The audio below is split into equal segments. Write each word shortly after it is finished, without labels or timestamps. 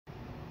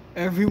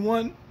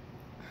Everyone,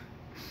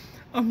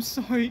 I'm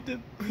sorry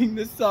to bring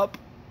this up,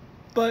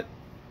 but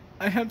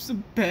I have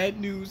some bad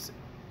news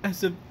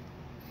as of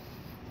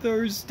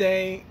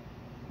Thursday,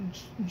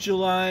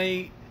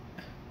 July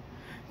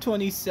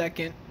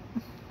 22nd.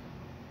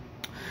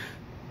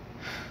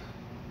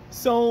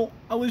 So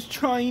I was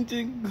trying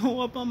to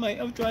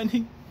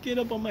get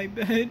up on my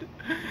bed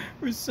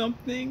or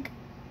something,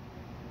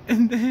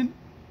 and then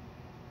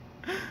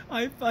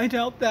I find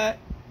out that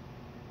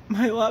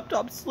my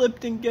laptop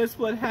slipped, and guess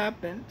what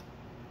happened?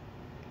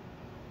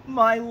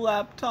 My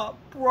laptop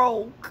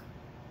broke.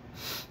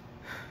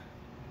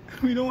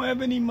 We don't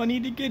have any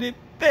money to get it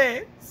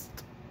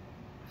fixed.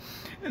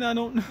 And I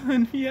don't know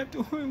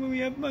when we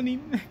have money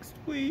next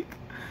week.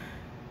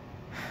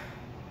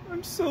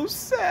 I'm so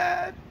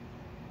sad.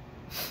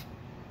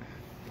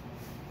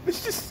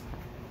 It's just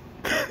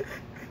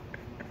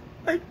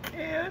I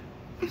can't.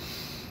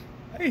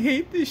 I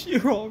hate this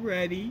year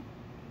already.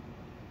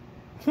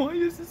 Why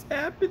does this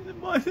happen?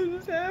 Why does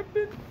this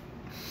happen?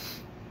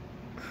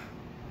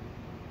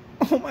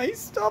 All my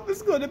stuff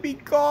is gonna be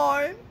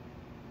gone.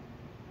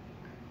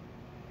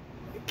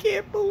 I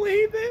can't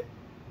believe it.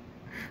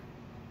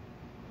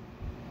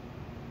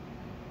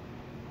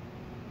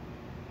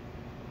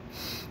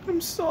 I'm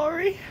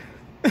sorry.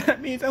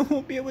 That means I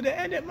won't be able to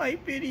edit my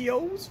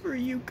videos for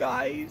you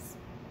guys.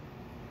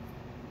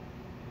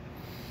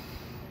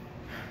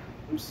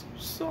 I'm so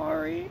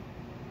sorry.